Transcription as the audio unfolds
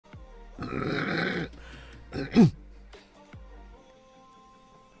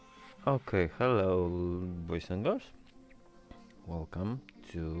Okay, hello boys and girls. Welcome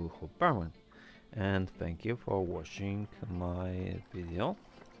to Hof Bergmann, and thank you for watching my video.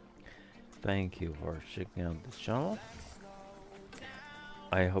 Thank you for checking out this channel.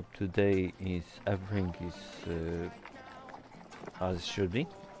 I hope today everything is as it should be,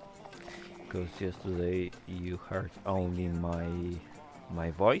 because yesterday you heard only my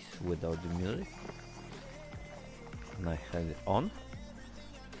voice without the music, and I had it on.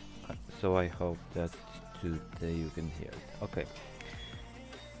 So I hope that today you can hear it. Okay.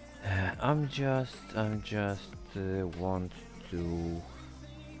 I'm just want to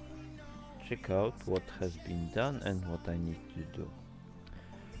check out what has been done and what I need to do.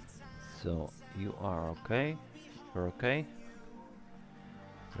 So you are okay? You're okay?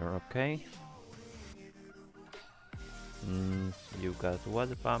 You're okay? You got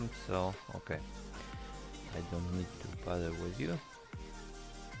water pump, so okay. I don't need to bother with you.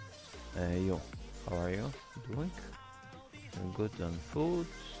 You, how are you doing? You're good on food,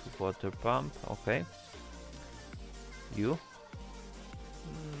 water pump, okay. You?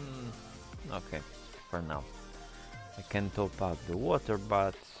 Okay, for now. I can top up the water,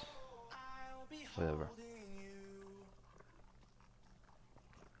 but whatever.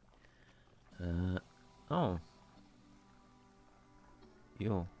 Oh.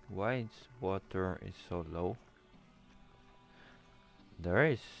 You, why water is so low?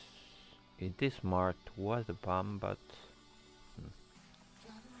 It is smart water pump, but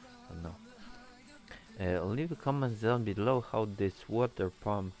no. Leave a comment down below how this water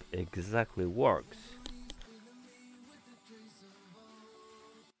pump exactly works.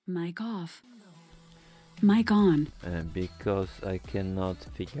 Mic off. Mic on. Because I cannot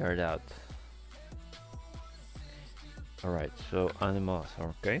figure it out. Alright, so animals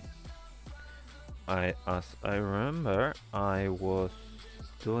are okay. As I remember, I was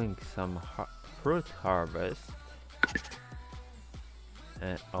doing some fruit harvest.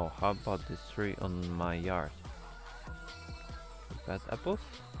 Oh, how about this tree on my yard? You got apples?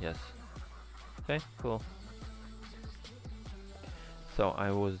 Yes. Okay, cool. So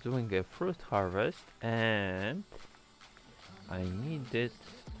I was doing a fruit harvest and I needed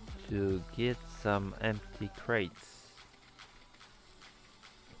to get some empty crates.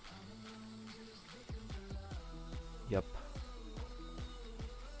 Yep.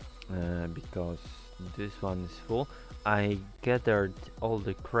 Because this one is full. I gathered all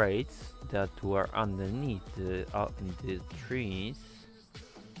the crates that were underneath the trees,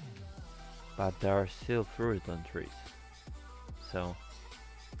 but there are still fruit on trees, so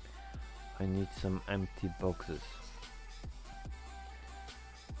I need some empty boxes.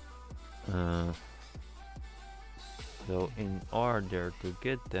 So in order to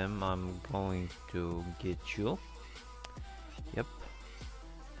get them, I'm going to get you. Yep.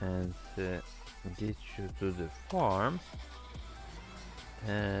 And get you to the farm,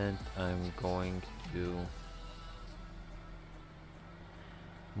 and I'm going to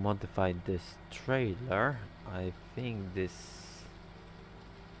modify this trailer. I think this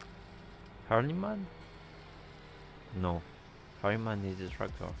Harriman? No, Harriman is a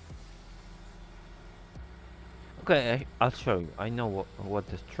tractor. Okay, I'll show you. I know what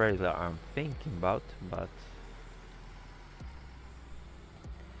this trailer I'm thinking about, but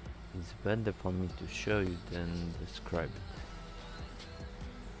it's better for me to show you than describe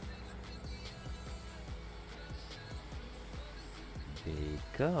it.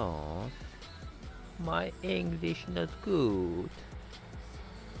 Because my English not good.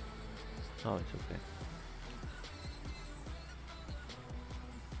 Oh, it's okay.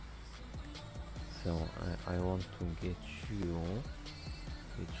 So I want to get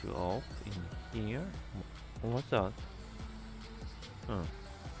you off in here. What's that?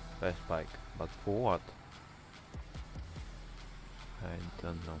 Fast bike, but for what? I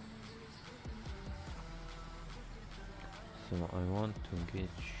don't know. So I want to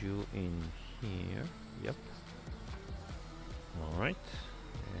get you in here. Yep. Alright.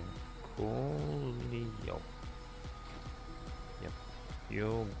 Coolio. Yep.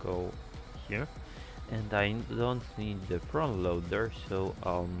 You go here. And I don't need the front loader, so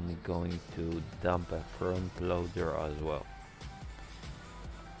I'm going to dump a front loader as well.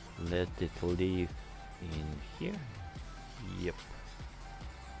 Let it live in here. Yep.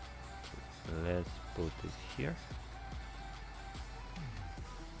 Let's put it here.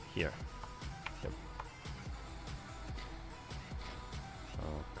 Here. Yep.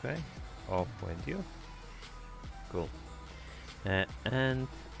 Okay. Off with you. Cool. And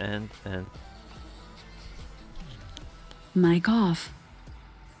Mic off.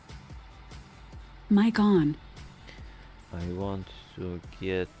 Mic on. I want to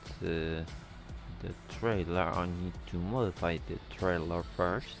get the trailer. I need to modify the trailer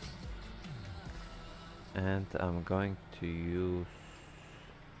first, and I'm going to use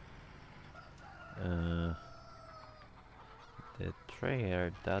the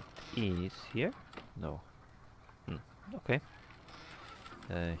trailer that is here. No. Okay.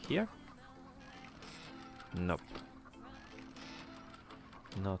 Here? Nope.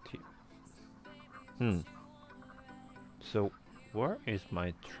 Not here. So, where is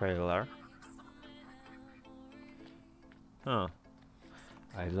my trailer? Huh.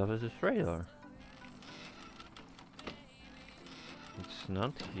 I love the trailer. It's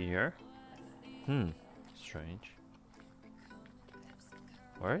not here. Strange.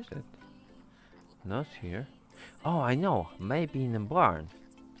 Where is it? Not here. Oh, I know. Maybe in the barn.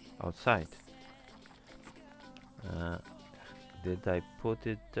 Outside. Did I put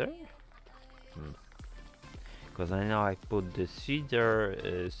it there? Because I know I put the cedar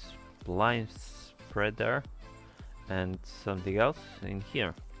line spreader and something else in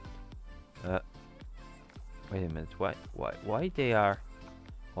here. Wait a minute. Why they are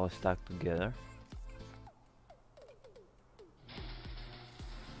all stuck together?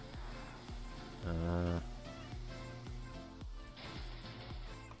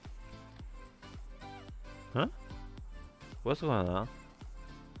 Huh? What's going on?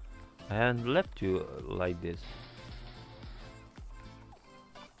 I haven't left you like this.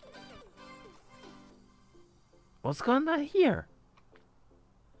 What's going on here?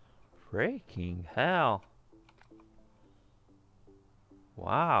 Freaking hell.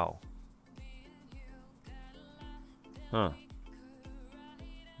 Wow. Huh.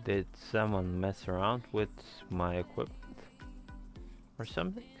 Did someone mess around with my equipment? Or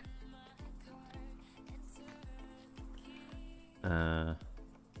something?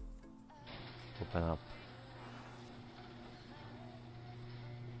 Open up.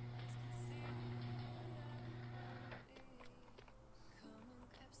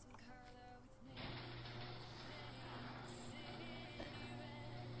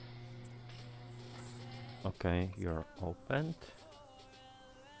 Okay, you're opened.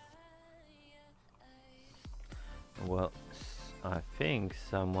 Well, I think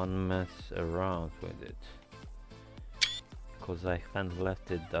someone messed around with it. Because I haven't left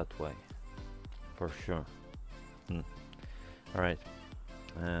it that way. For sure. Alright.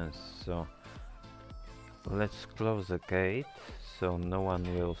 And so let's close the gate so no one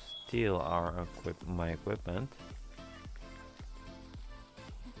will steal my equipment.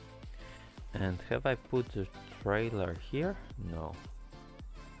 And have I put the trailer here? No.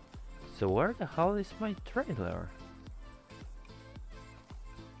 So where the hell is my trailer?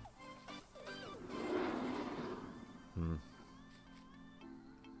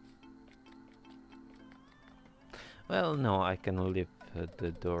 Well, no, I can leave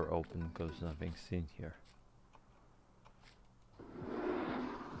the door open because nothing's in here.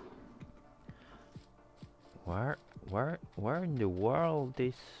 Where in the world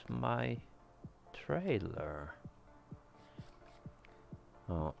is my trailer?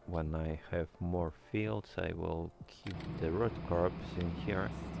 When I have more fields, I will keep the root crops in here.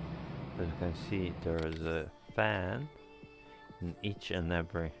 As you can see, there's a fan in each and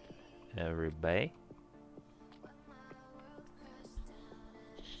every bay.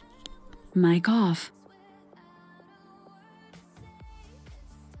 Mic off.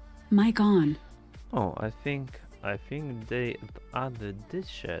 Mic on. Oh, I think they added this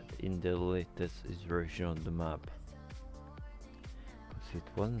shed in the latest version of the map. Because it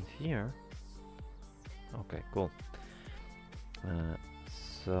wasn't here. Okay, cool.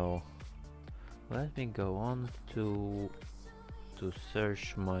 So let me go on to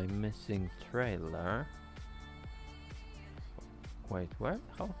search my missing trailer. Wait, where?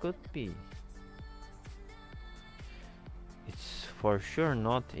 How could it be? It's for sure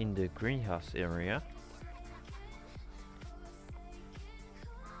not in the greenhouse area.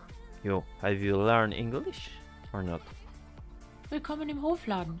 Yo, have you learned English or not? Willkommen im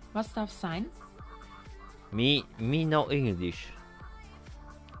Hofladen. Was darf sein? Me no English.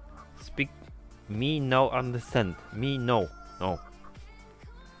 Speak. Me no understand. Me no. No.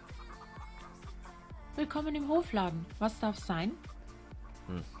 Willkommen im Hofladen. Was darf sein?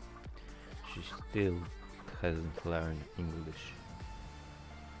 She still hasn't learned English.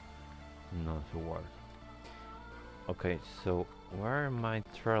 Not a word. Okay, so where my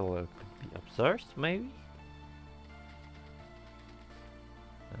trailer could be? Upstairs, maybe?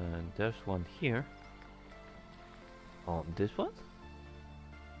 And there's one here. Oh, this one?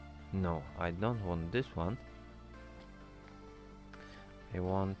 No, I don't want this one. I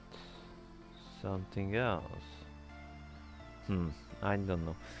want something else. I don't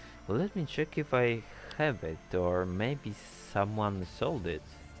know. Well, let me check if I have it, or maybe someone sold it.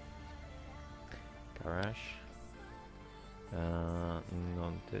 Garage.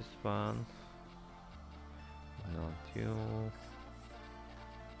 Not this one. Not you.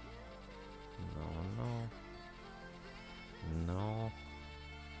 No.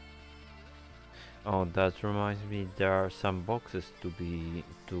 Oh, that reminds me, there are some boxes to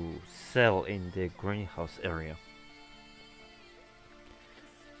sell in the greenhouse area.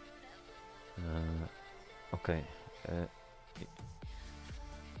 Okay.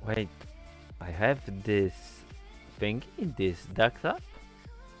 Wait, I have this thingy, this duct tape.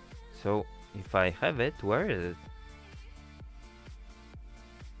 So if I have it, where is it?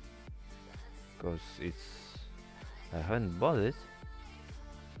 Because I haven't bought it.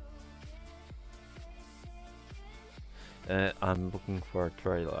 I'm looking for a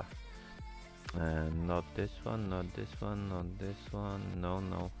trailer. Not this one, not this one, not this one.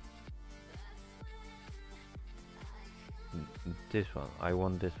 No. This one. I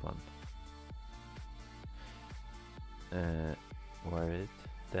want this one. Where is it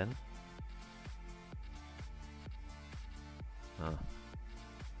then?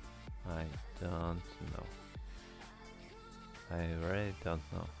 I don't know. I really don't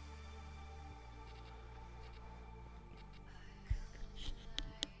know.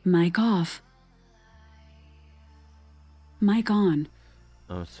 Mic off. Mic on.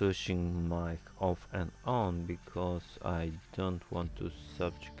 I'm switching mic off and on because I don't want to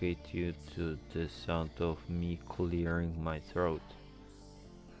subjugate you to the sound of me clearing my throat.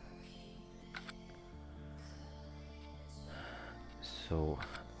 So,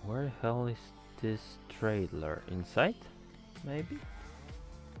 where the hell is this trailer? Inside? Maybe?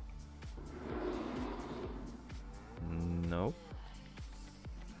 Nope.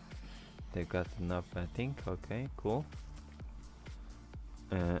 They got enough, I think. Okay, cool.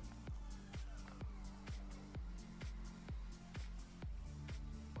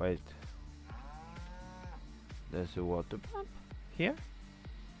 Wait. There's a water pump here?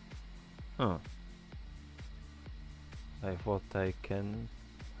 Huh. I thought I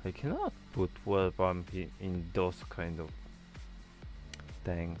cannot put water pump in those kind of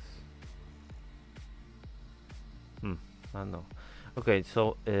things. I don't know. Okay,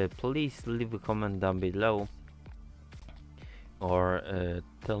 so please leave a comment down below, or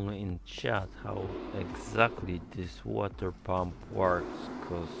tell me in chat how exactly this water pump works,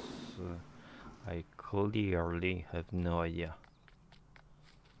 because I clearly have no idea.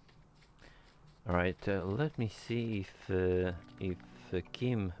 Alright, let me see if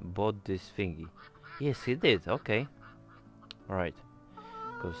Kim bought this thingy. Yes, he did. Okay. Alright,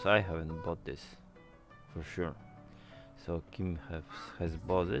 because I haven't bought this for sure. So Kim has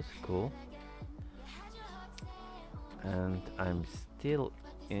bought it. Cool. And I'm still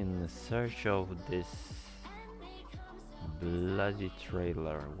in search of this bloody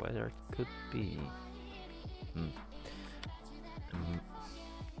trailer. Whether it could be.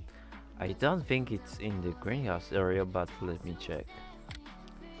 I don't think it's in the greenhouse area, but let me check.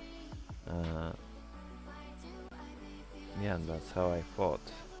 Yeah, that's how I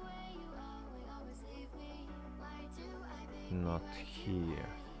thought. Not here.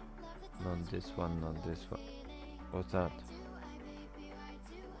 Not this one, not this one. What's that?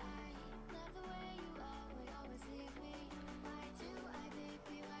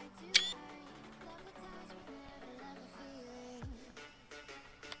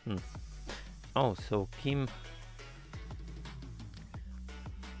 Oh, so Kim...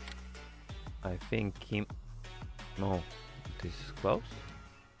 I think Kim... No, this is closed?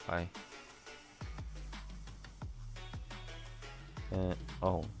 Hi.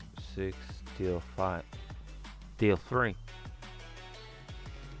 Oh, 6 till 5 till 3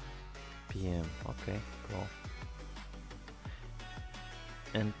 p.m. Okay, cool.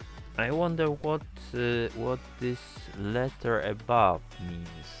 And I wonder what this letter above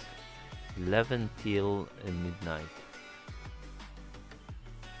means. 11 till midnight.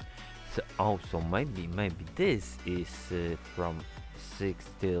 So, oh, so maybe this is from 6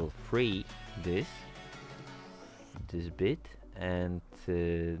 till 3. This bit. And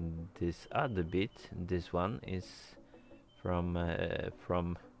this other bit, this one is from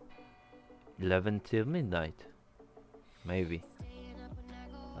 11 till midnight. Maybe.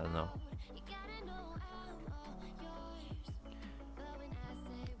 I don't know.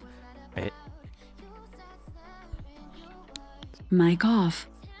 Mic off.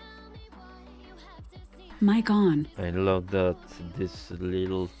 Mic on. I love that this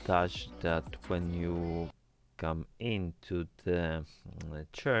little touch that when you come into the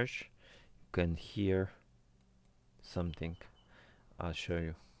church, can hear something. I'll show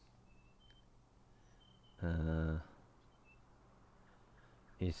you.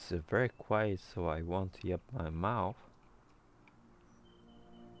 It's very quiet, so I won't yap my mouth.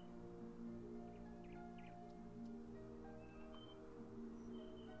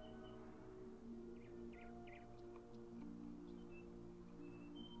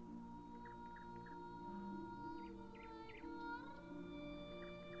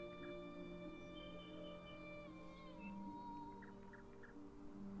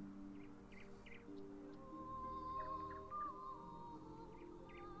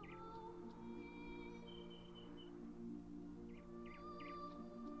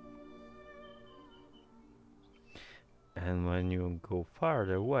 And when you go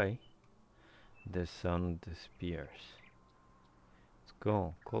farther away, the sound disappears. It's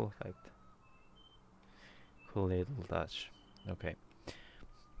cool, cool effect. Cool little touch. Okay.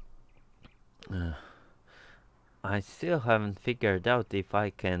 I still haven't figured out if I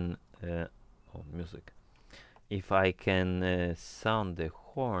can oh, music. If I can sound the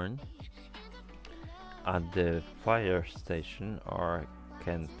horn at the fire station, or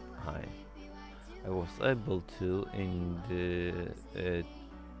can't I? I was able to in the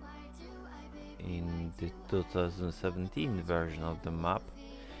 2017 version of the map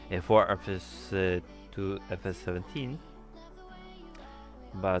for FS17,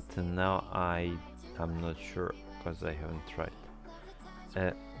 but now I'm not sure because I haven't tried.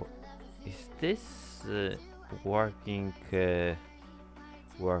 Is this working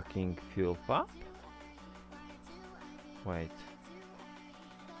fuel pump? Wait.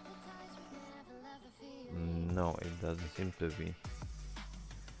 No, it doesn't seem to be,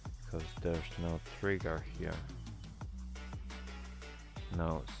 because there's no trigger here.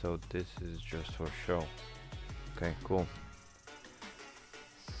 No, so this is just for show. Okay, cool.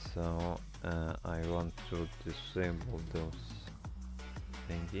 So I want to disable those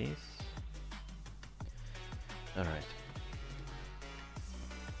thingies. Alright.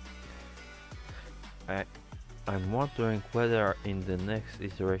 I'm wondering whether in the next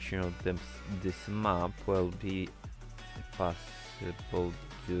iteration of this map will be possible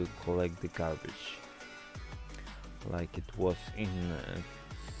to collect the garbage like it was in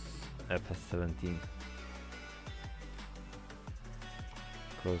FS17,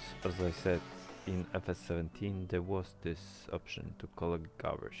 because as I said, in FS17 there was this option to collect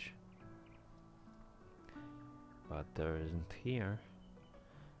garbage, but there isn't here.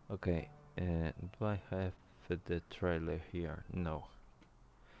 Okay, do I have the trailer here? No.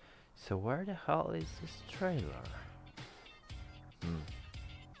 So where the hell is this trailer?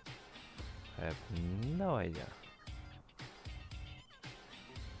 I have no idea.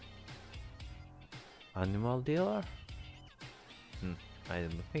 Animal dealer? I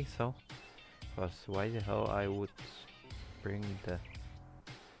don't think so. Because why the hell I would bring the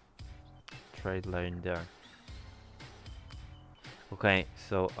trailer in there? Okay,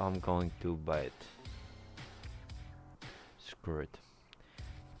 so I'm going to buy it. Screw it.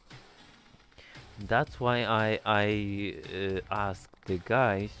 That's why I asked the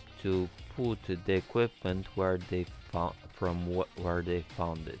guys to put the equipment where they found where they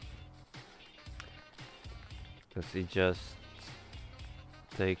found it, because it just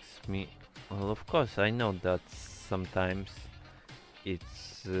takes me. Well, of course I know that sometimes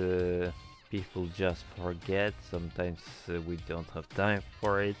it's people just forget. Sometimes we don't have time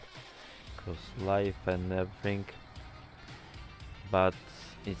for it, because life and everything. But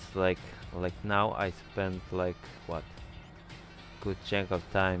it's like now I spent like what good chunk of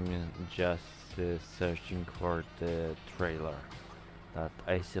time just searching for the trailer that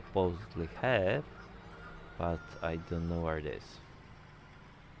I supposedly have, but I don't know where it is.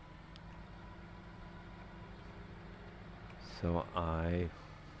 So I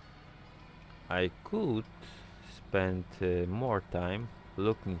could spend more time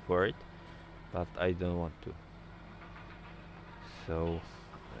looking for it, but I don't want to. So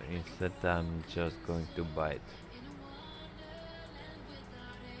instead I'm just going to buy it,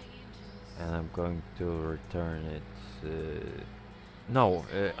 and I'm going to return it. No,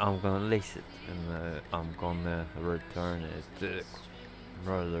 I'm gonna lace it, and I'm gonna return it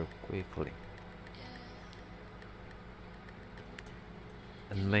rather quickly.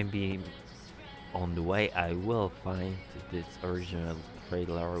 And maybe on the way I will find this original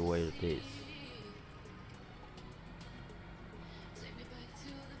trailer where it is.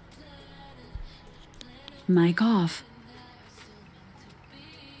 Mic off.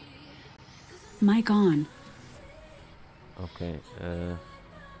 Mic on. Okay,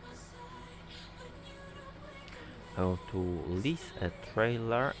 want to lease a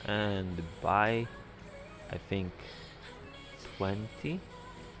trailer and buy, I think, 20.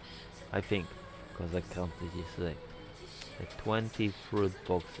 I think, because I counted yesterday. 20 fruit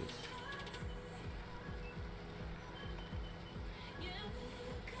boxes.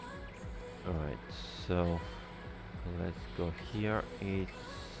 Alright, so let's go here. It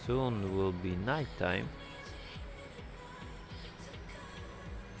soon will be nighttime,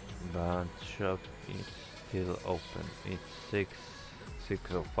 but shop is still open. It's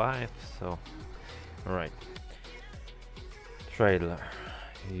 6:05, so alright. Trailer,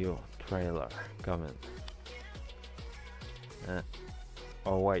 you trailer, comment.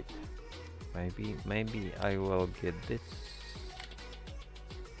 Oh wait, maybe I will get this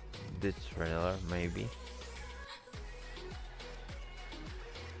trailer, maybe.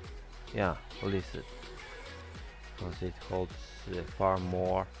 Yeah, lease it, because it holds far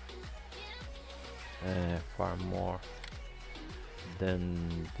more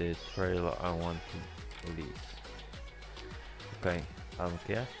than the trailer I want to lease. Okay, I don't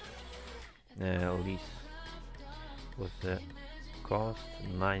care. Lease was the cost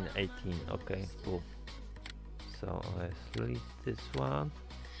 9.18. Okay, cool. So let's lease this one.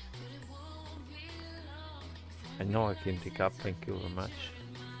 I know I can pick up. Thank you very much.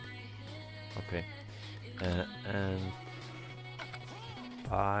 Okay, and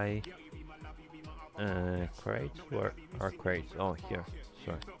buy crates. Where are crates? Oh, here.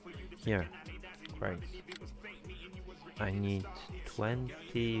 Sorry, here. Crates. I need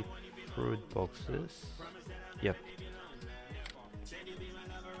 20 fruit boxes. Yep.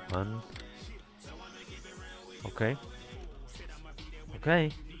 One. Okay.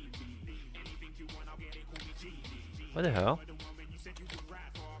 Okay. What the hell?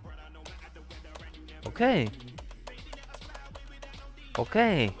 Okay.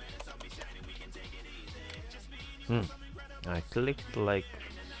 Okay. I clicked like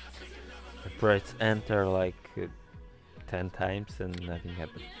I pressed enter like 10 times and nothing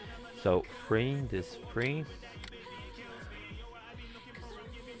happened. So free, this free.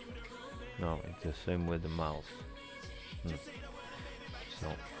 No, it's the same with the mouse. So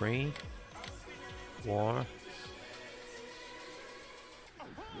free 4.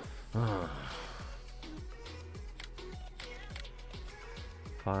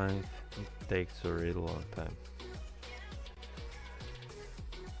 5. It takes a really long time.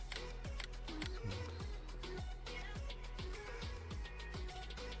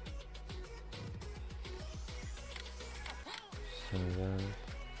 7.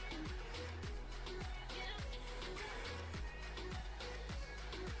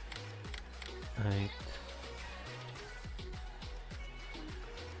 8.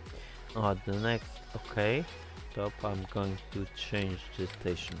 Oh, the next, okay. Stop, I'm going to change the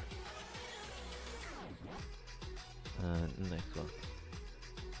station. Next one.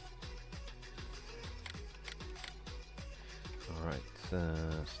 Alright,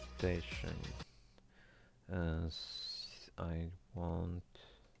 station. I want...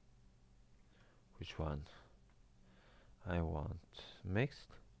 Which one? I want mixed.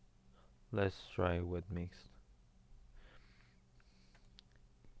 Let's try with mixed.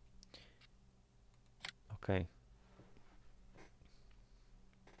 Okay.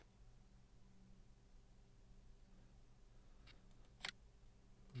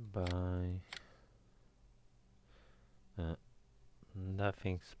 By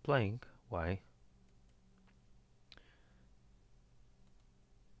nothing's playing. Why?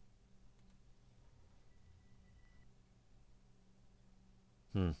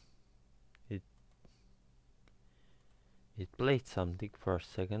 It played something for a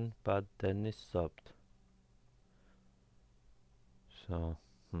second, but then it stopped. So,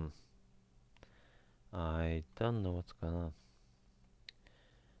 I don't know what's going on.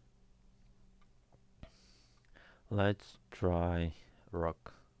 Let's try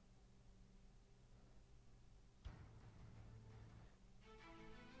rock.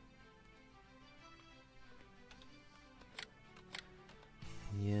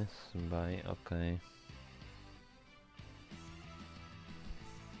 Yes, bye, okay.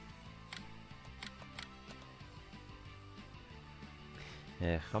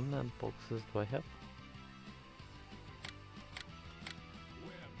 How many boxes do I have?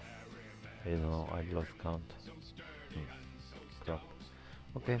 I don't know, I lost count. Crap.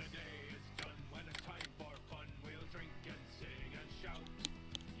 Okay.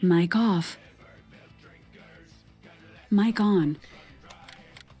 Mic off. Mic on.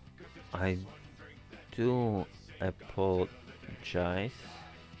 I do apologize.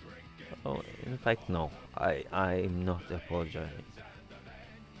 Oh, in fact, no. I'm not apologizing.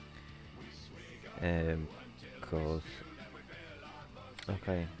 cause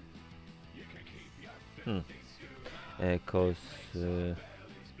okay. Cause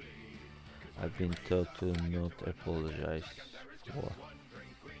I've been taught to not apologize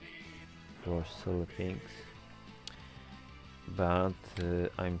for silly things, but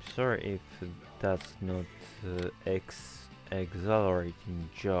I'm sorry if that's not exhilarating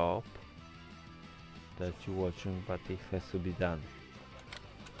job that you're watching, but it has to be done.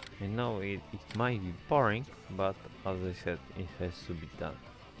 I know it might be boring, but as I said, it has to be done.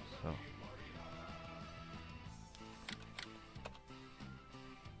 So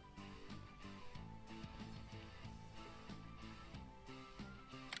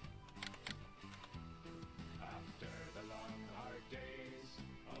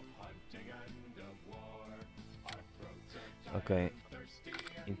okay,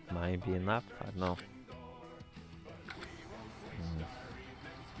 it might be enough, I don't know.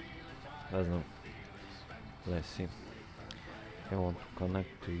 Doesn't know. Let's see. I want to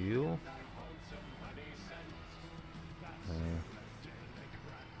connect to you.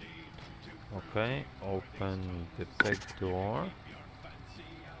 Okay, open the back door.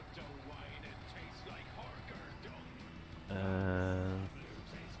 And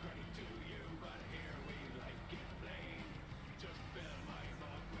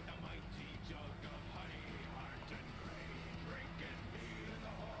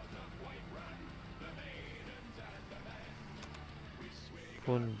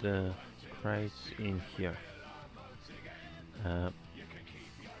put the crates in here.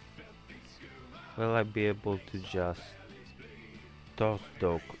 Will I be able to just toss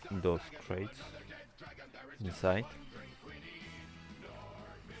those crates inside?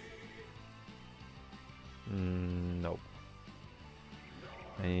 No.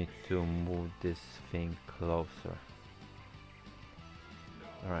 I need to move this thing closer.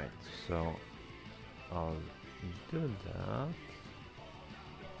 Right, so I'll do that.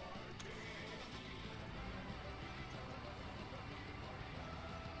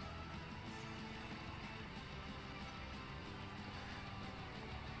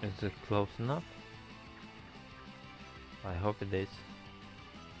 Is it close enough? I hope it is.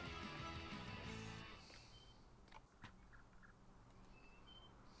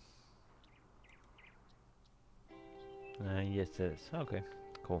 Yes it is. Okay,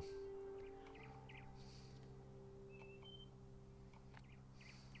 cool.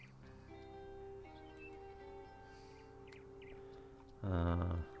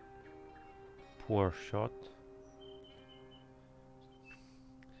 Poor shot.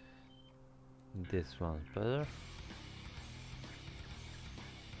 This one's better.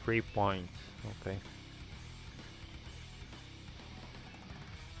 3 points. Okay.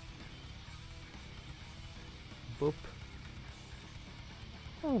 Boop.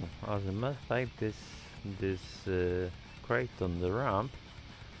 Oh, as a matter of fact, this crate on the ramp.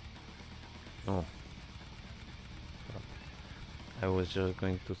 Oh, I was just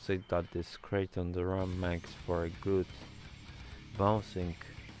going to say that this crate on the ramp makes for a good bouncing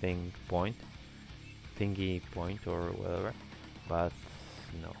thingy point or whatever, but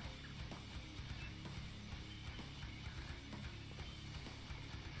no.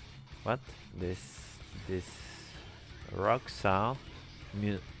 What? This rock sound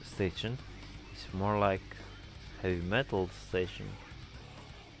station is more like heavy metal station,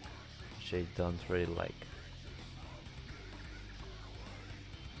 which I don't really like.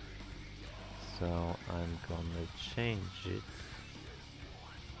 So I'm gonna change it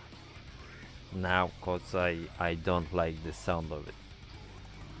now, cause I don't like the sound of it.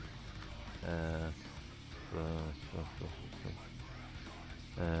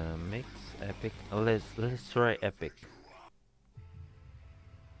 Mix epic. Let's try epic.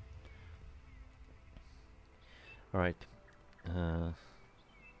 All right.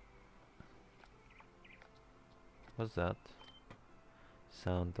 What's that?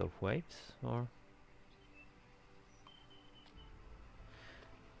 Sound of waves or?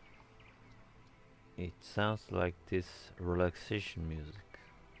 It sounds like this relaxation music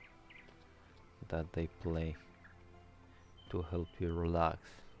that they play to help you relax,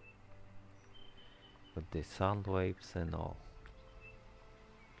 with the sound waves and all.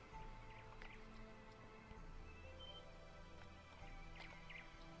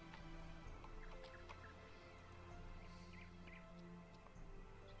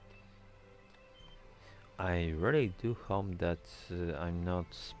 I really do hope that I'm not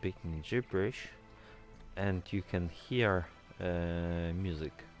speaking gibberish and you can hear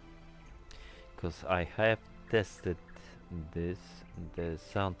music, because I have tested the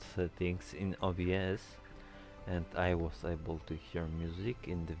sound settings in OBS and I was able to hear music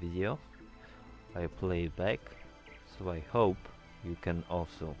in the video. I play it back So I hope you can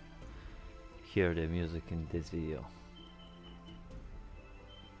also hear the music in this video.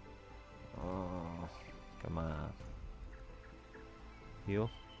 Oh, come on. You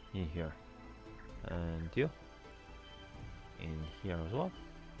in here, and you in here as well.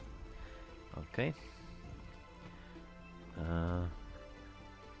 Okay.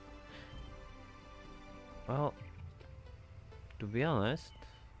 Well, to be honest,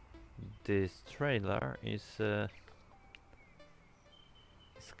 this trailer is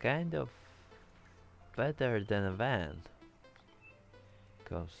kind of better than a van,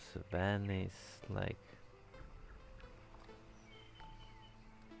 because a van is like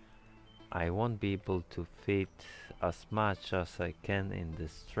I won't be able to fit as much as I can in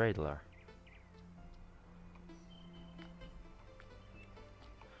this trailer.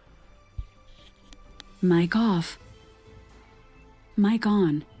 Mic off. Mic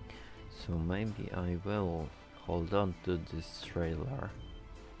on. So maybe I will hold on to this trailer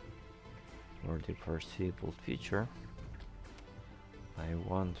for the foreseeable future. I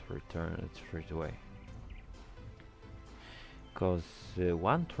won't return it straight away, because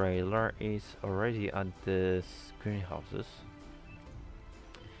one trailer is already at the greenhouses,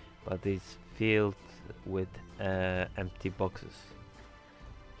 but it's filled with empty boxes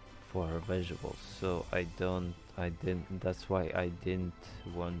for vegetables. So that's why I didn't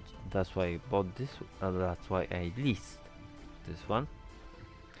want, that's why I bought this, that's why I leased this one,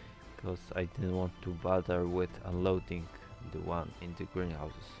 because I didn't want to bother with unloading the one in the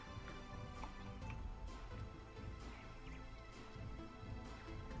greenhouses.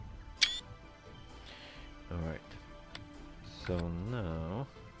 Alright, so now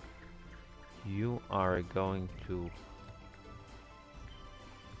you are going to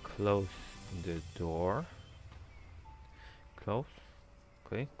close the door. Close.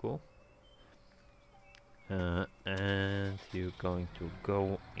 Okay, cool. And you're going to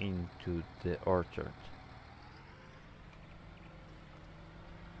go into the orchard.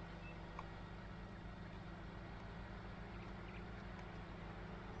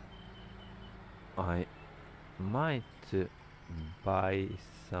 I might buy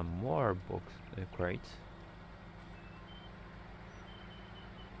some more box crates.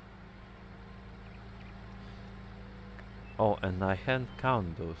 Oh, and I hadn't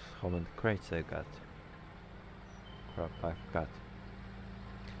counted those how many crates I got. Crap, I've got.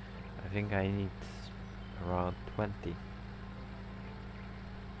 I think I need around 20.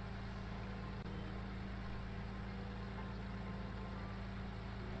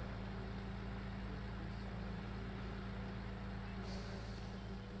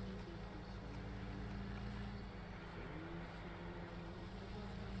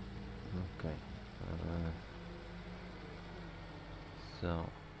 Okay. So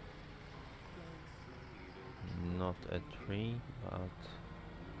not a tree, but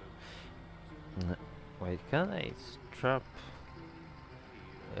wait, can I strap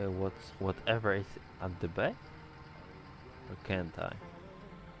whatever is at the back, or can't I?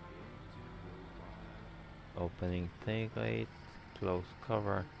 Opening tailgate, close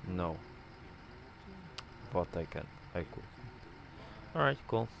cover, no. But I can, I could. Alright,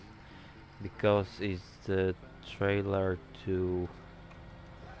 cool. Because it's the trailer to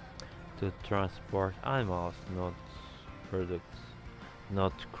transport animals, not products,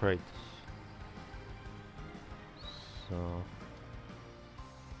 not crates. So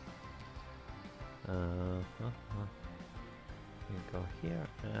we go here,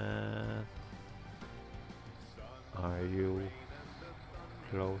 and are you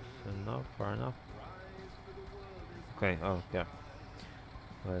close enough, far enough? Okay, oh yeah.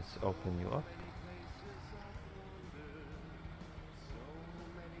 Let's open you up.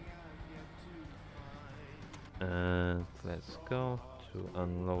 And let's go to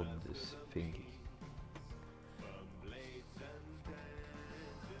unload this thingy.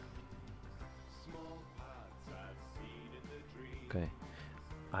 Okay,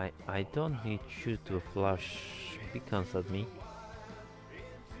 I don't need you to flash beacons at me.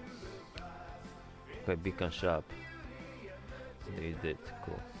 Okay, beacon shop. They did,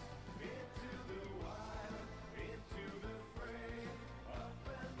 cool.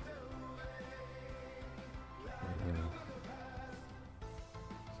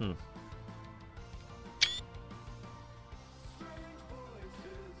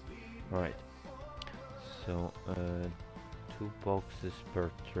 Right. So 2 boxes per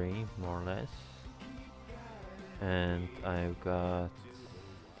tree, more or less. And I've got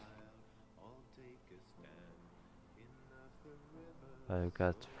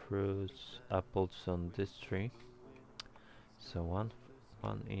fruits, apples on this tree. So one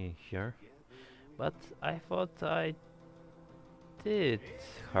in here. But I thought I did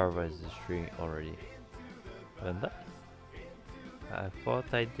harvest the tree already. Haven't I? I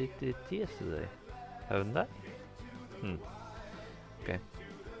thought I did it yesterday. Haven't I? Okay.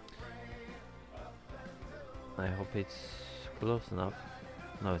 I hope it's close enough.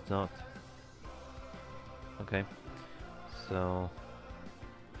 No, it's not. Okay. So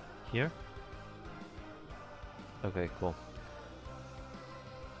here? Okay, cool.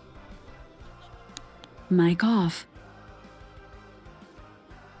 Mic off.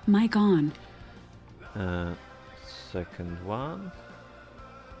 Mic on. Second one.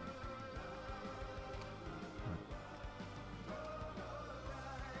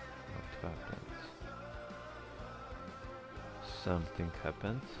 What happened? Something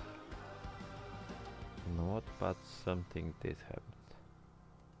happened. You know what? But something did happen.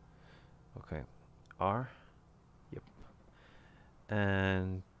 Okay. R. Yep.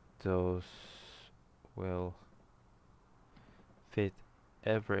 And those will fit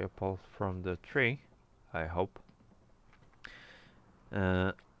every apple from the tree, I hope.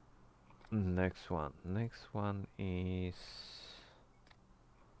 Next one is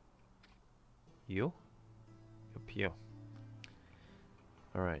you. Yep, you.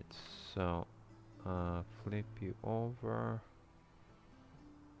 All right, so flip you over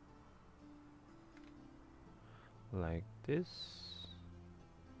like this.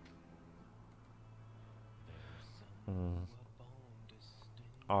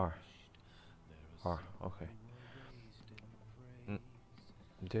 R. Okay.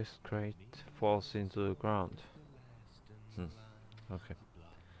 This crate falls into the ground. Okay.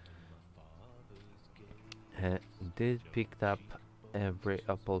 Did picked up every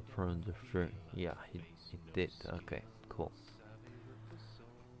apple from the tree. Yeah, it did. Okay, cool.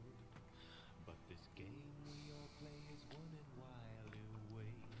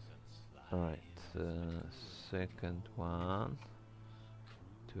 Alright, second one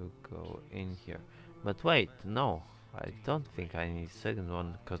to go in here. But wait, no, I don't think I need second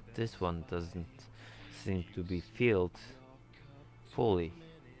one, because this one doesn't seem to be filled fully.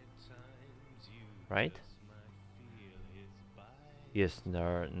 Right? Yes,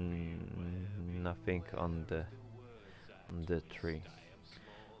 there are nothing on the tree.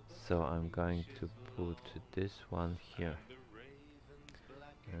 So I'm going to put this one here.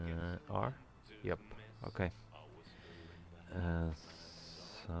 R? Yep, okay.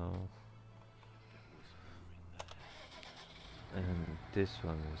 So and this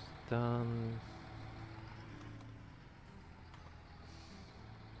one is done.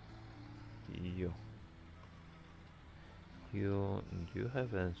 You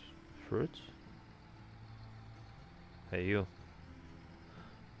have any fruits? Hey, you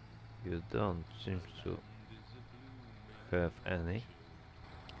don't seem to have any.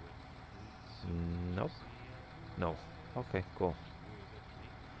 Nope. No. Okay, cool.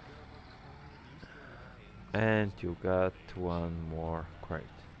 And you got one more crate.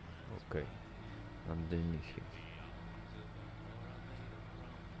 Okay. Underneath here.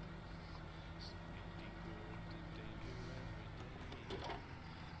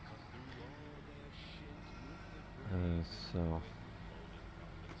 So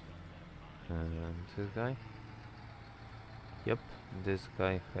and this guy. Yep, this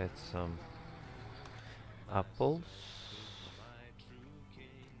guy had some apples.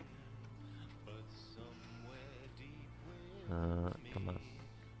 Come on.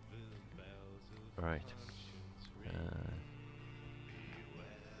 Right.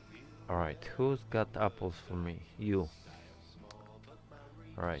 Alright, who's got apples for me? You.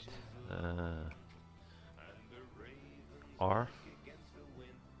 Alright. R.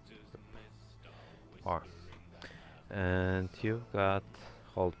 R. And you've got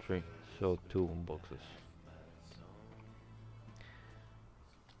whole tree, so 2 boxes.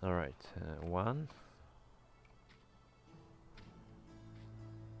 Alright, 1.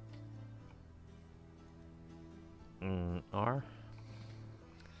 R.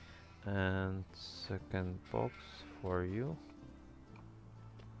 And second box for you.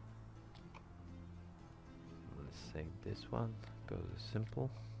 Let's save this one, because it's simple.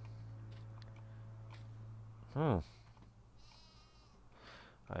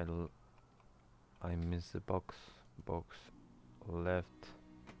 I missed the box left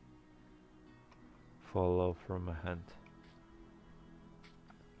follow from my hand.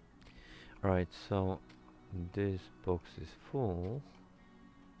 Right, so this box is full,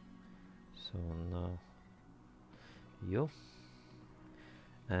 so now you,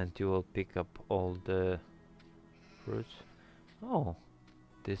 and you will pick up all the fruits. Oh,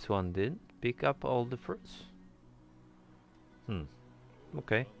 this one didn't pick up all the fruits.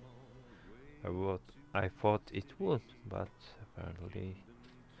 Okay. I thought it would, but apparently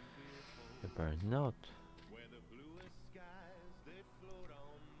not.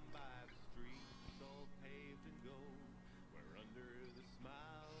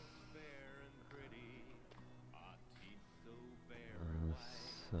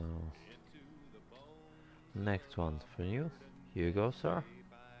 So next one for you. Here you go, sir.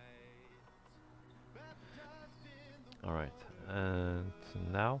 Alright, and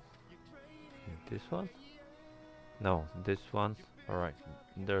now this one? No, this one. Alright,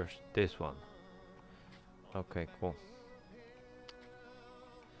 there's this one. Okay, cool.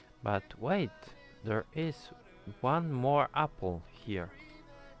 But wait, there is one more apple here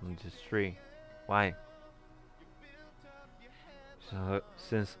on this tree. Why? So,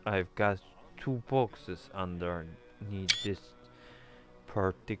 since I've got two boxes underneath this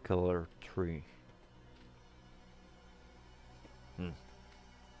particular tree.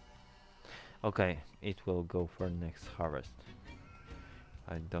 Okay, it will go for next harvest.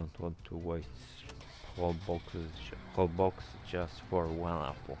 I don't want to waste whole box just for one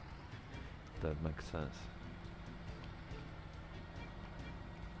apple. That makes sense.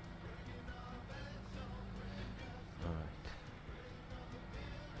 Alright.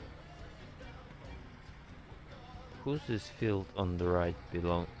 Who's this field on the right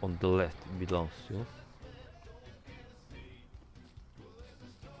on the left belongs to?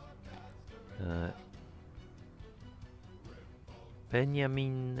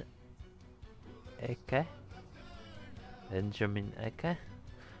 Benjamin Ecke? Benjamin Ecke?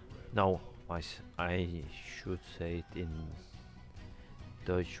 No, I should say it in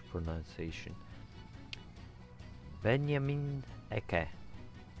Deutsch pronunciation. Benjamin Ecke.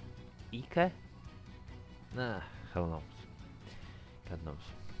 Ike? Nah, hell knows. God knows.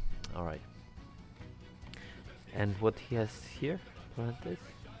 Alright. And what he has here? Planted?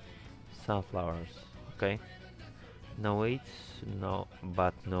 Sunflowers. Okay. No weeds,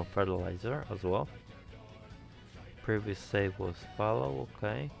 but no fertilizer as well. Previous save was fallow.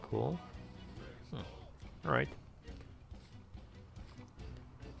 Okay, cool. Alright.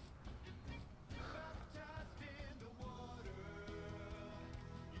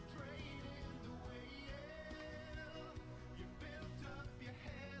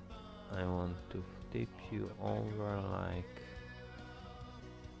 I want to flip you over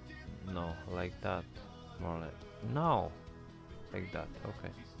like that, more like like that.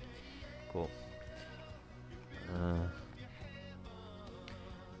 Okay, cool.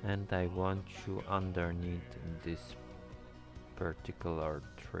 And I want you underneath this particular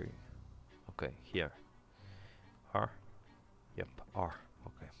tree. Okay, here. R. Yep, R.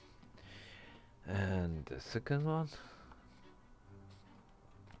 Okay. And the second one.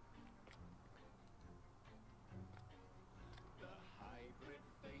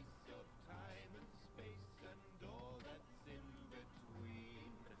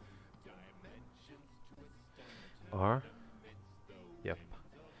 R. Yep.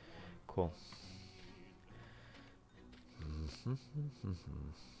 Cool.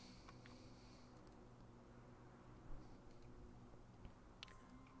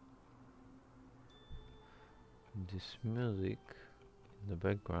 This music in the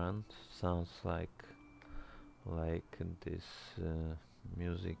background sounds like this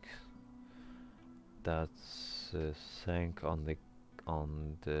music that's sang on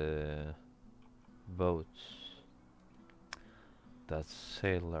the boats that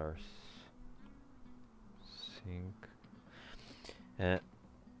sailors sing.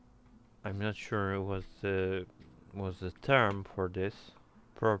 I'm not sure what was the term for this,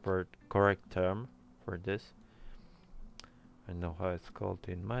 correct term for this. I know how it's called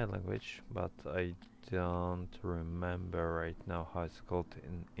in my language, but I don't remember right now how it's called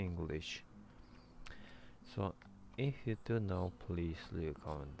in English. So if you do know, please leave a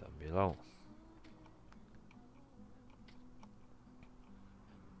comment down below.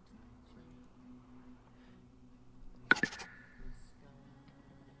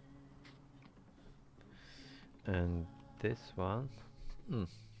 And this one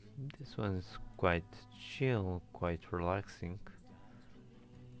is quite chill, quite relaxing.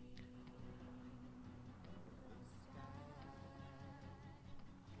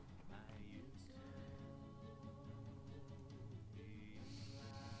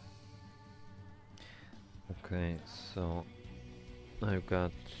 Okay, so I've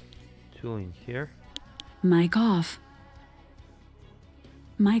got two in here. Mic off.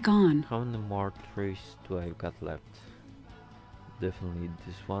 Mic on. How many more trees do I got left? Definitely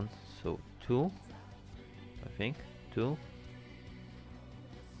this one, so 2, I think, 2,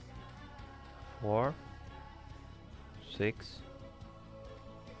 4, 6,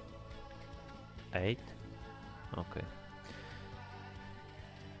 8? Okay.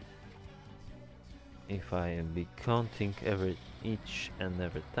 If I be counting each and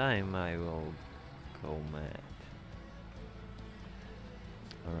every time, I will go mad.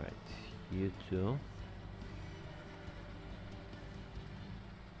 Alright, you two.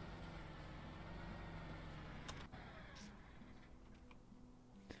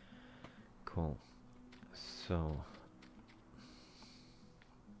 Cool. So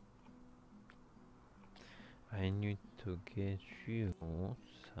I need to get you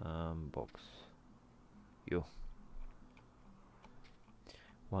some box. You.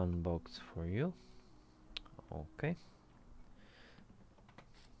 One box for you. Okay.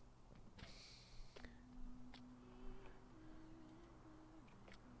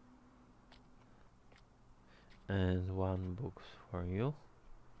 And one box for you.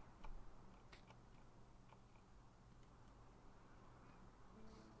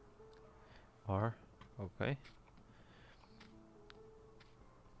 Okay.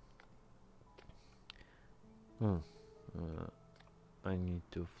 Hmm. I need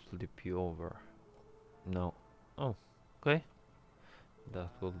to flip you over. No. Oh, okay. That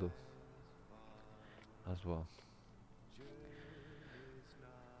will do as well.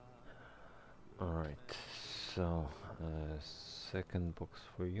 Alright, so second box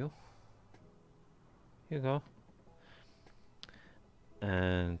for you. Here you go.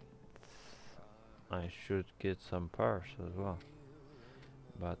 And I should get some pears as well.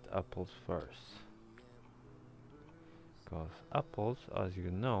 But apples first. Because apples, as you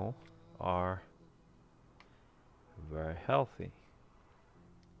know, are very healthy.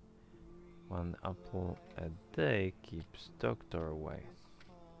 One apple a day keeps doctor away,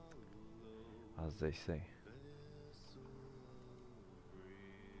 as they say.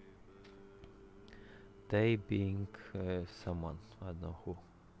 They being someone, I don't know who.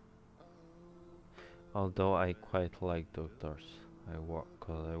 Although I quite like doctors, I work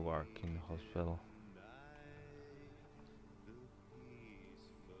in the hospital.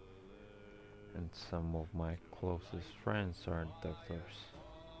 And some of my closest friends are doctors.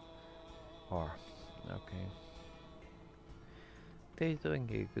 Or, okay. They're doing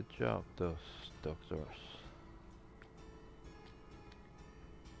a good job, those doctors.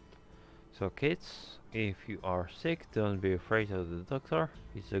 So kids, if you are sick, don't be afraid of the doctor.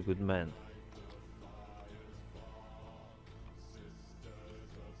 He's a good man.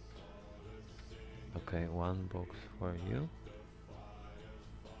 Okay, one box for you.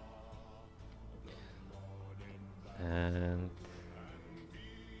 And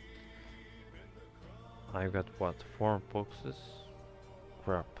I got what, 4 boxes?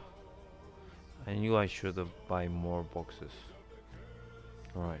 Crap. I knew I should have buy more boxes.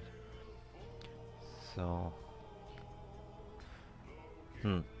 Alright. So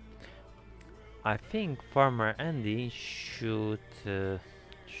I think Farmer Andy should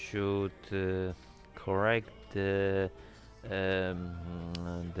correct the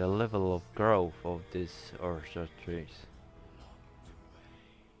level of growth of these orchard trees,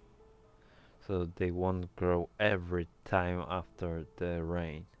 so they won't grow every time after the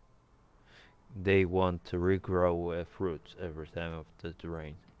rain. They want to regrow fruits every time after the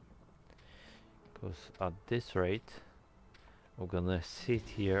rain. Because at this rate, I'm gonna sit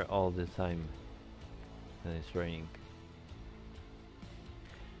here all the time when it's raining.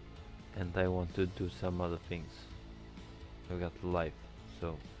 And I want to do some other things. I got life,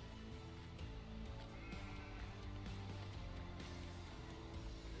 so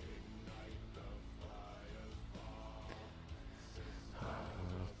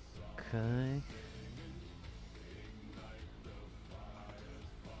okay.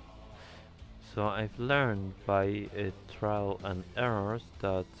 So I've learned by trial and errors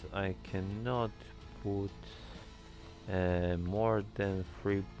that I cannot put more than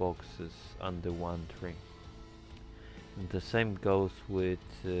 3 boxes under one tree. And the same goes with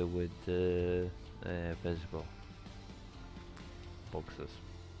vegetable boxes.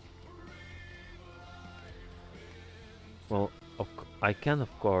 Well, I can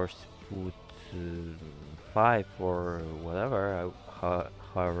of course put 5 or whatever,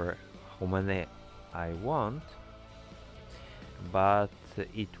 however, how many I want, but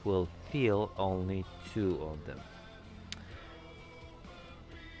it will fill only 2 of them.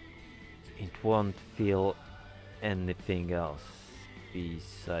 It won't fill anything else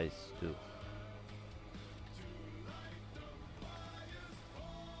besides 2.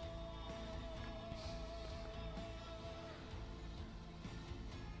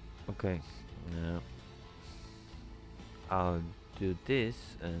 Okay, I'll do this,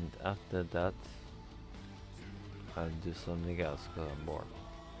 and after that I'll do something else because I'm bored.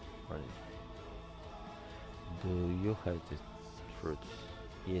 Do you have the fruits?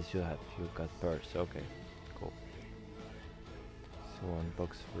 Yes, you have. You got pears. Okay, cool. So one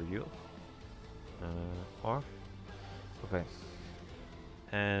box for you. Or okay.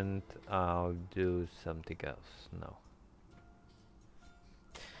 And I'll do something else now.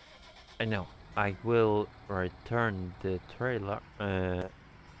 I know. I will return the trailer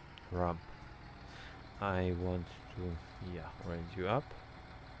ramp. I want to raise you up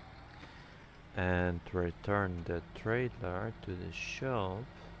and return the trailer to the shop,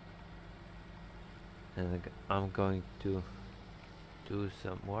 and I'm going to do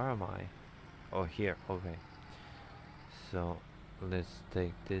some. Where am I? Oh, here. Okay. So let's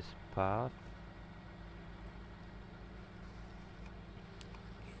take this path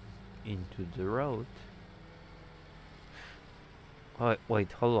into the road. Oh,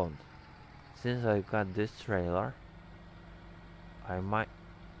 wait, hold on. Since I got this trailer, I might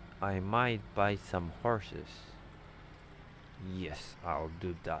buy some horses. Yes, I'll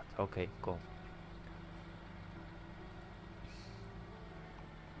do that. Okay, cool.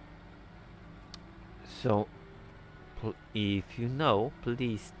 So, if you know,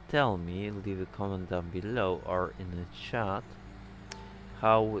 please tell me, leave a comment down below or in the chat,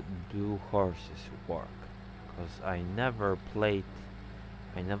 how do horses work? Because I never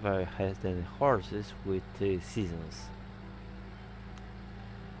had any horses with seasons.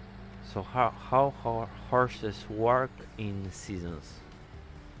 So how horses work in seasons?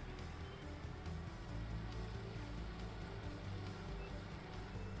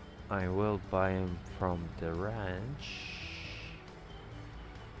 I will buy them from the ranch.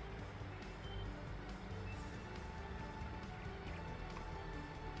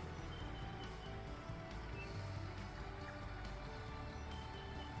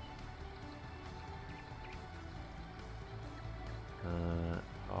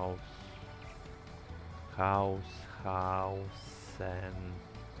 Haushausen,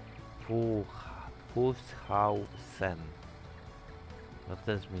 Fußhausen. What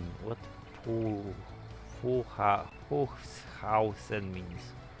does mean? What Fußhausen means?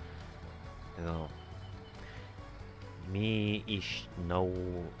 I don't know. Me ich no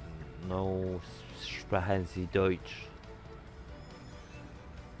sprechen Sie Deutsch.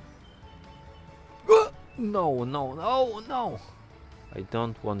 No, no, no, no! I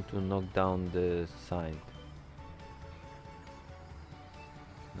don't want to knock down the sign.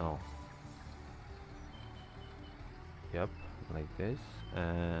 No. Yep, like this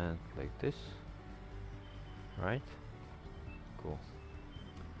and like this. Right? Cool.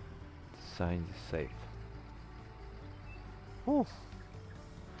 The sign is safe. Oh,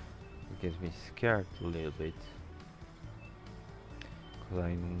 it gets me scared a little bit. Cause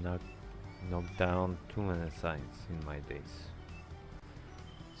I knocked down too many signs in my days.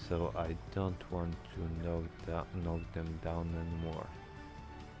 So I don't want to knock them down anymore.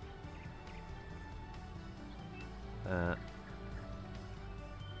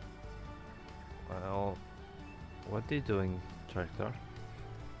 Well, what are you doing, tractor?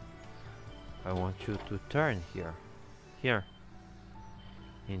 I want you to turn here,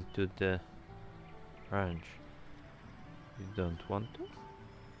 into the ranch. You don't want to?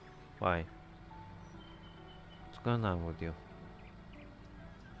 Why? What's going on with you?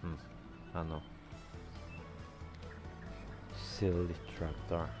 I know. Silly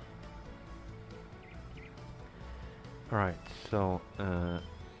tractor. Alright, so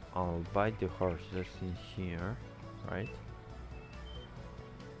I'll buy the horses in here, right?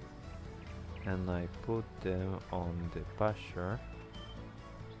 And I put them on the pasture.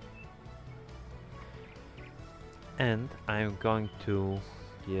 And I'm going to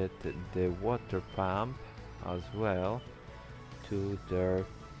get the water pump as well to their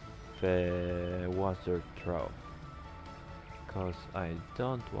water trough, because I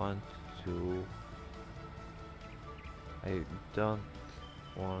don't want to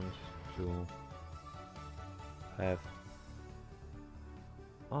have.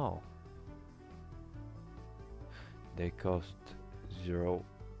 Oh, they cost 0.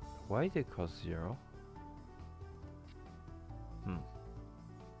 Why they cost 0?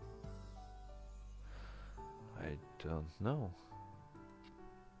 I don't know.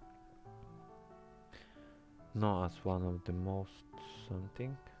 No, as one of the most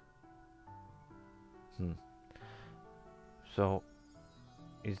something. So,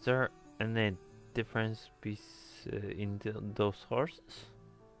 is there any difference in those horses?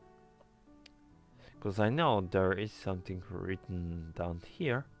 Because I know there is something written down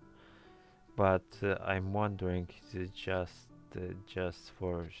here, but I'm wondering, is it just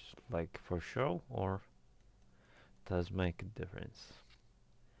for for show, or does make a difference?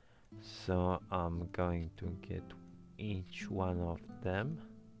 So I'm going to get each one of them.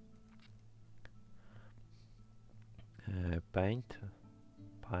 Paint.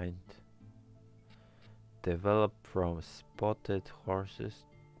 Developed from spotted horses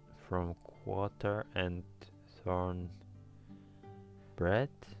from quarter and thorn breed.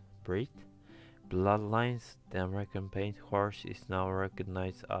 Bloodlines. The American paint horse is now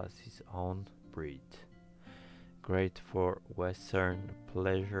recognized as his own breed. Great for Western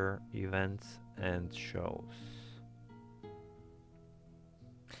pleasure events and shows.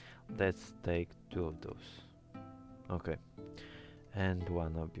 Let's take 2 of those. Okay. And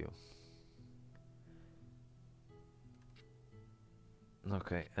 1 of you.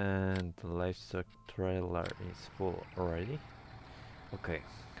 Okay, and the livestock trailer is full already. Okay,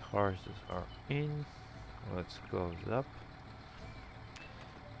 horses are in. Let's close up.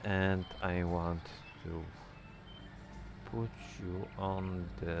 And I want to put you on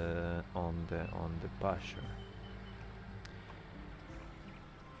the pasture.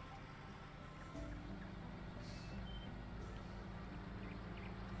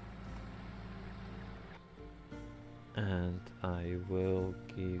 And I will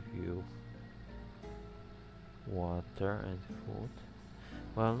give you water and food.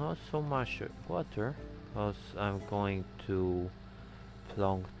 Well, not so much water, because I'm going to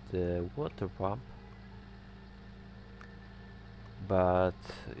plonk the water pump, but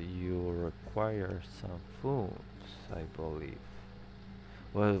you require some food, I believe.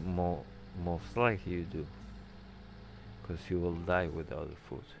 Well, most likely you do, because you will die without the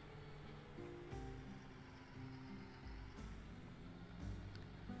food.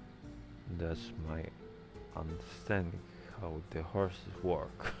 That's my understanding how the horses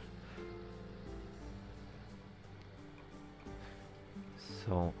work.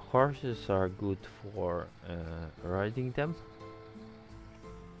 So horses are good for riding them,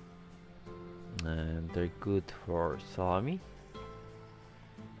 and they're good for salami,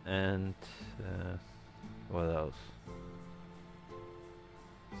 and what else?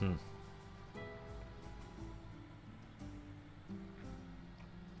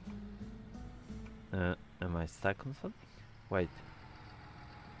 Am I stuck on something? Wait.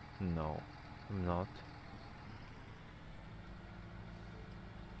 No, I'm not.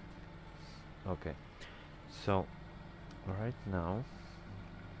 Okay, so right now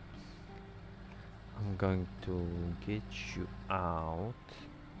I'm going to get you out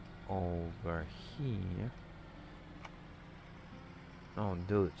over here. Oh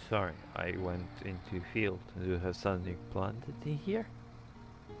dude, sorry, I went into field. Do you have something planted in here?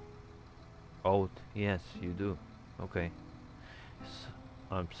 Oat, yes you do. Okay, so,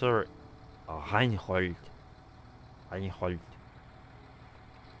 I'm sorry. Reinhold.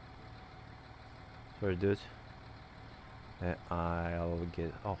 Sorry dude. I'll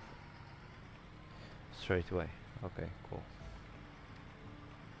get off straight away. Okay, cool.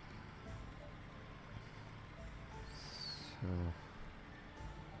 So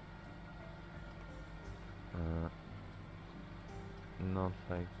not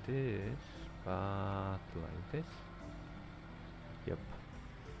like this, but like this. Yep.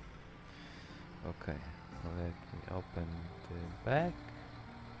 Okay, let me open the back,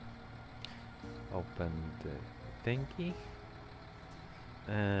 open the thingy,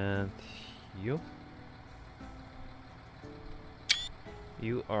 and you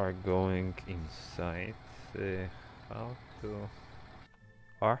are going inside. How to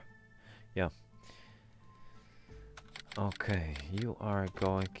yeah. Okay, you are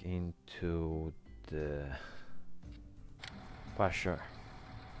going into the pasture.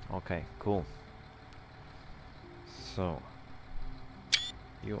 Okay, cool. So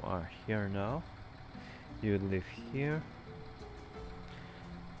you are here now. You live here,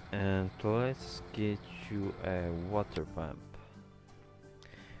 and let's get you a water pump.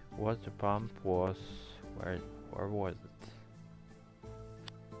 Water pump was where was it?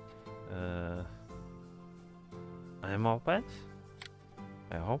 Animal pets?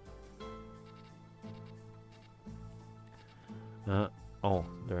 I hope. Oh,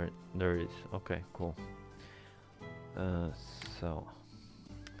 there is. Okay, cool. So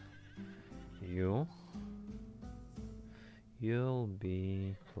you'll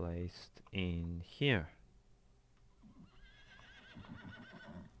be placed in here.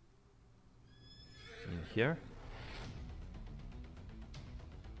 In here.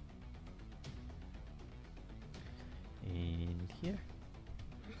 In here.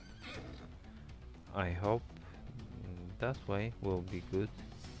 I hope that way will be good.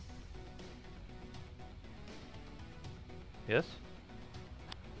 Yes?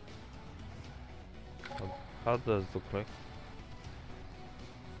 How does it look like?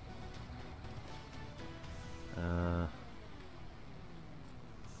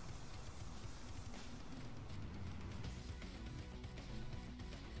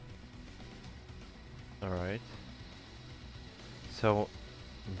 Alright. So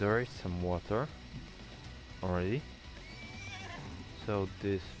there is some water already. So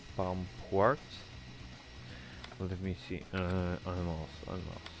this pump works. Let me see. Animals.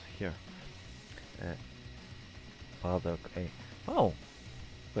 Here. Paddock A. Oh!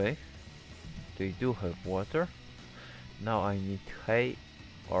 Okay. They do have water. Now I need hay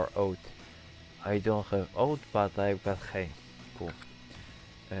or oat. I don't have oat, but I've got hay. Cool.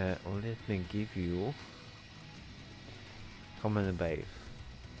 Let me give you... How many bays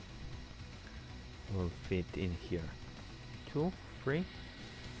will fit in here? 2, 3?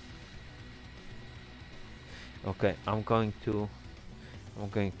 Okay, I'm going to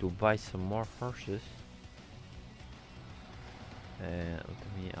buy some more horses. Let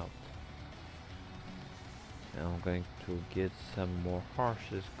me out. I'm going to get some more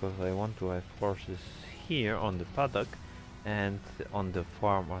horses because I want to have horses here on the paddock and on the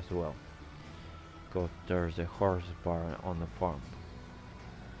farm as well. Because there's a horse barn on the farm.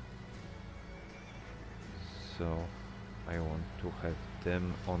 So I want to have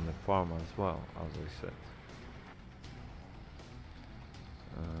them on the farm as well, as I said.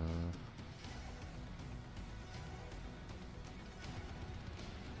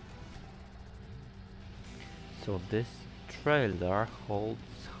 So this trailer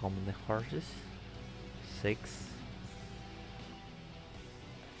holds how many horses? 6,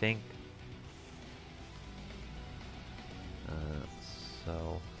 I think.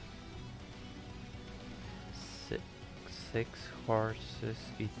 So six horses.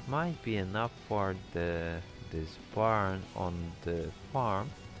 It might be enough for this barn on the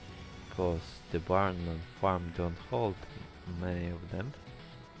farm, because the barn and farm don't hold many of them.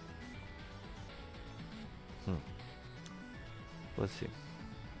 Let's see.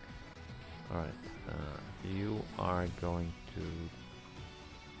 Alright, you are going to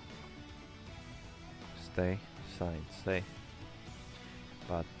stay, stay.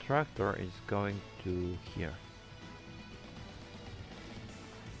 But tractor is going to here.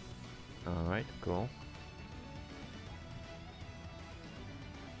 Alright, cool.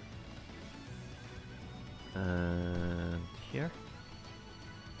 And here.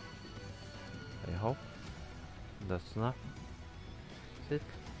 I hope that's enough. Is it?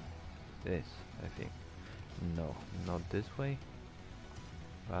 This, I think. No, not this way,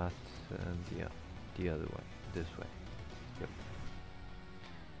 but the other way. This way. Yep.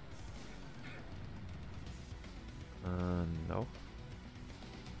 No.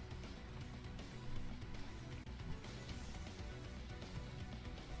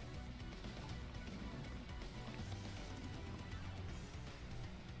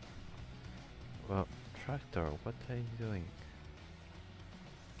 Well, tractor, what are you doing?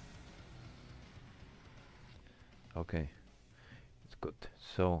 Okay, it's good.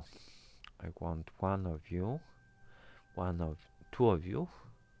 So I want two of you,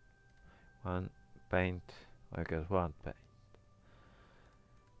 one paint. I guess one paint.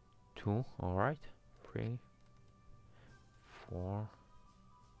 2, all right. 3, 4,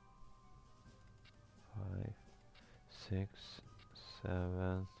 5, 6,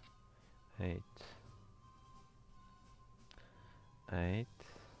 7, 8. 8.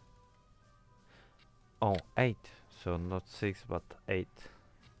 Oh, 8. So not 6 but 8.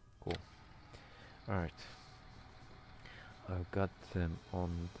 Cool. Alright. I've got them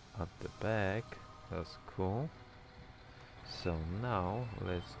on at the back. That's cool. So now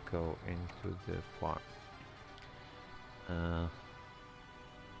let's go into the farm.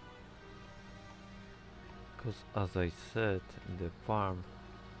 Because as I said, the farm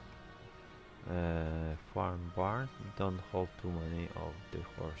barn don't hold too many of the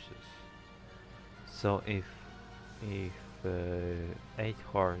horses. So if 8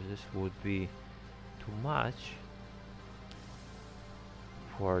 horses would be too much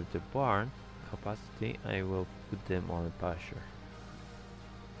for the barn capacity, I will put them on the pasture.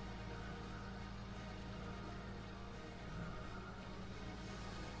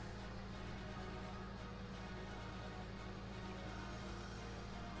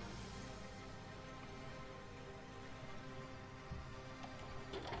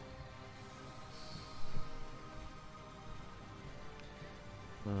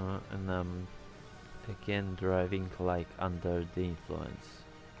 And I'm again driving like under the influence.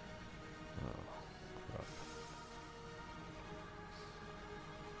 Oh,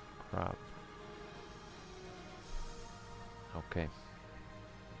 crap. Okay.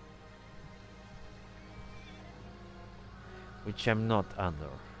 Which I'm not under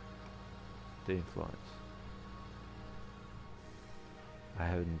the influence. I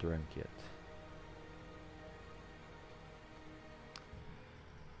haven't drank yet.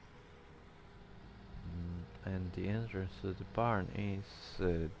 and the entrance to the barn is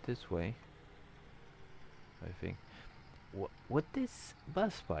this way, I think. What this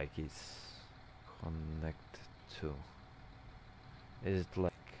bus bike is connected to? Is it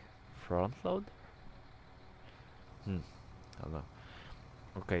like front load? I don't know.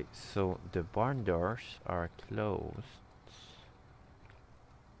 Okay, so the barn doors are closed.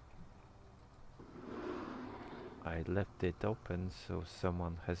 I left it open, so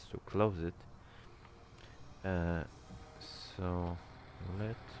someone has to close it. So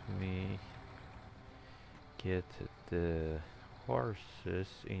let me get the horses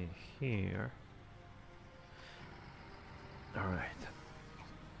in here. Alright.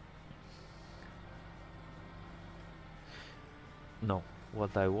 No,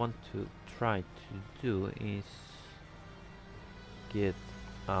 what I want to try to do is get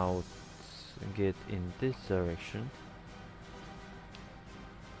out, get in this direction.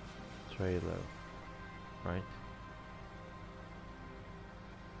 Trailer, right?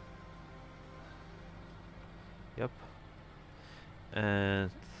 Yep.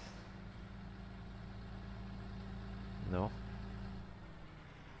 And no.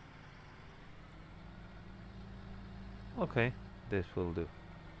 Okay, this will do.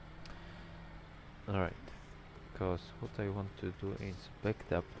 Alright, because what I want to do is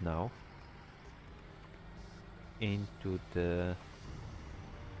back up now into the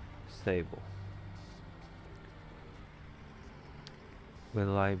stable.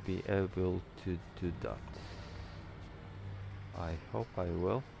 Will I be able to do that? I hope I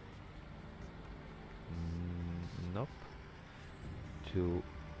will. Nope.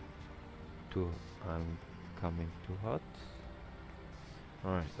 I'm coming too hot.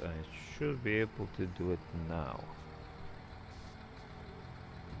 Alright, I should be able to do it now.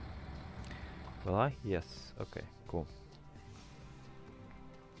 Will I? Yes. Okay, cool.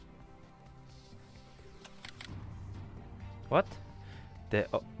 What?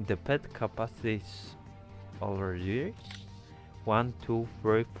 The pet capacity is already reached? 1, 2,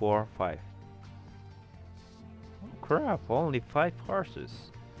 3, 4, 5. Oh crap, only 5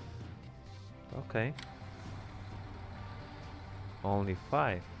 horses. Okay. Only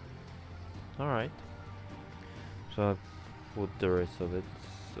 5. Alright. So I put the rest of it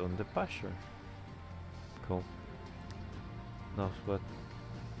on the pasture. Cool. Knows what.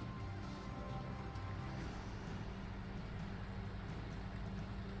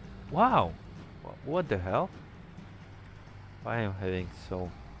 Wow! What the hell? I am having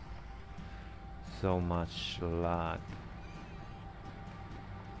so much lag.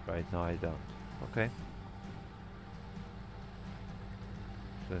 Right now I don't. Okay.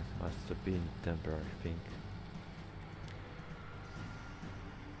 So it must have been temporary thing.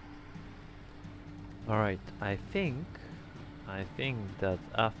 Alright, I think that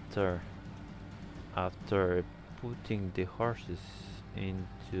after putting the horses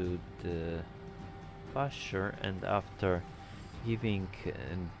into the pasture and after giving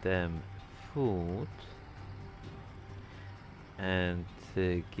them food and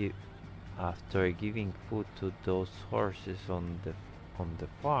after giving food to those horses on the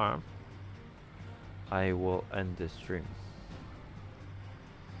farm, I will end the stream.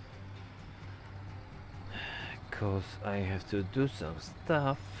 Cause I have to do some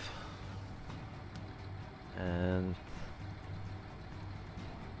stuff and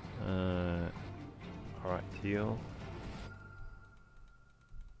alright, you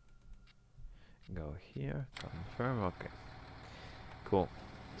go here, confirm, okay, cool.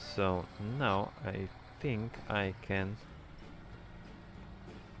 So now I think I can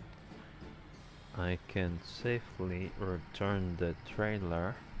safely return the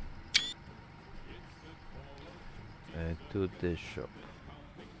trailer to the shop.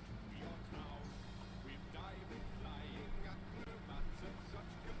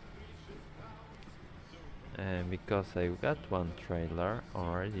 And because I've got one trailer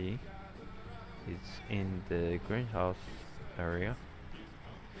already, it's in the greenhouse area.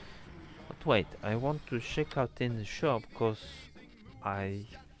 But wait, I want to check out in the shop because I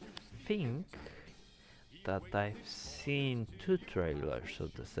think that I've seen 2 trailers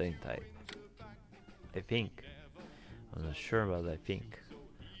of the same type. I think. I'm not sure, but I think.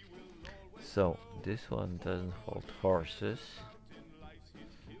 So, this one doesn't hold horses.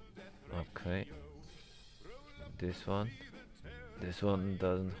 Okay. This one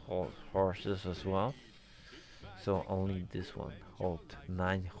doesn't hold horses as well. So only this one holds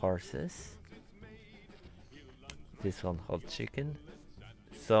 9 horses. This one holds chicken.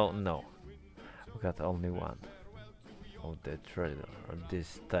 So no, we got only one of the trailer, or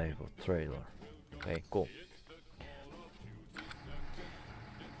this type of trailer. Okay, cool.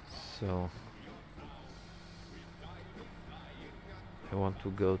 So I want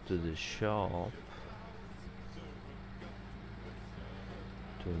to go to the shop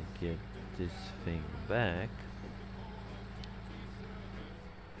to get this thing back.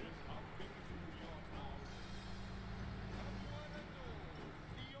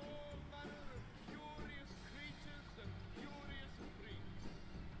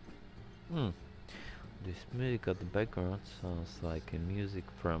 This music at the background sounds like a music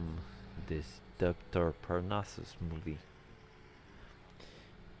from this Dr. Parnassus movie.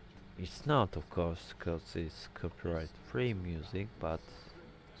 It's not, of course, because it's copyright-free music, but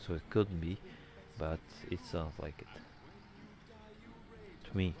so it could be, but it sounds like it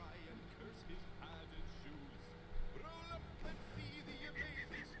to me.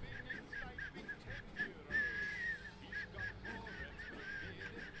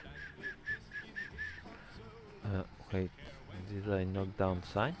 Wait, did I knock down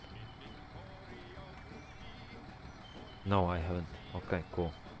sign? No, I haven't. Okay,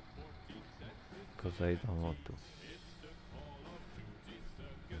 cool. Because I don't want to.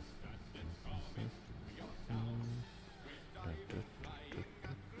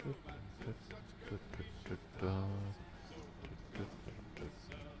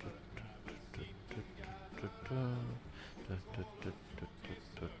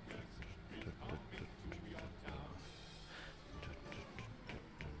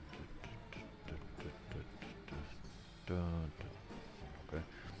 Okay.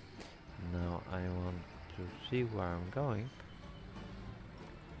 Now I want to see where I'm going.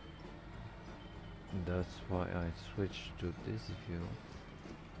 That's why I switched to this view.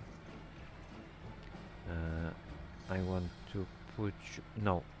 I want to put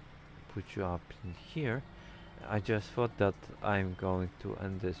you up in here. I just thought that I'm going to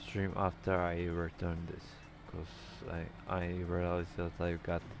end the stream after I return this, because I realized that I've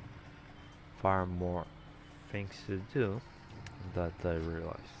got far more things to do that I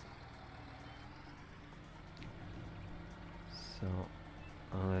realized. So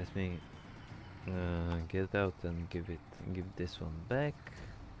let me get out and give this one back.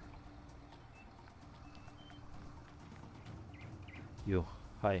 You,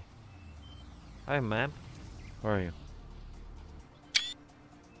 hi ma'am, how are you?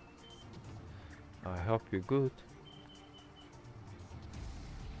 I hope you're good.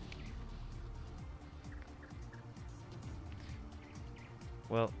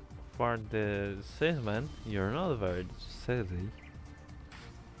 Well, for the salesman, you're not very salesy.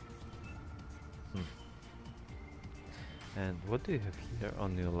 And what do you have here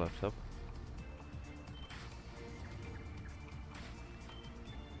on your laptop?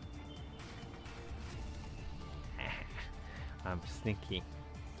 I'm sneaky.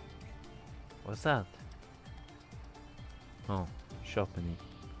 What's that? Oh, shopping,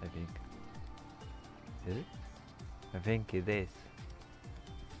 I think. Is it? I think it is.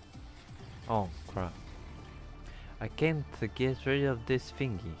 Oh crap. I can't get rid of this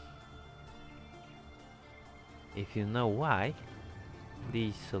thingy. If you know why,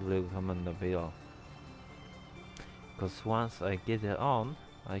 please leave comment below. Because once I get it on,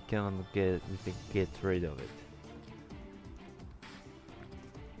 I cannot get rid of it.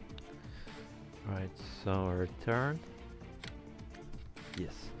 Right, so return.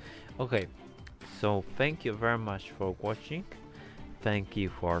 Yes. Okay, so thank you very much for watching. Thank you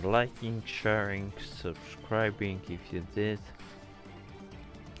for liking, sharing, subscribing if you did.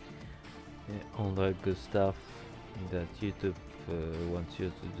 All that good stuff that YouTube wants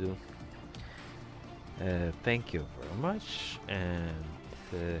you to do. Thank you very much, and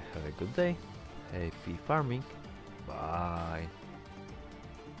have a good day. Happy farming. Bye.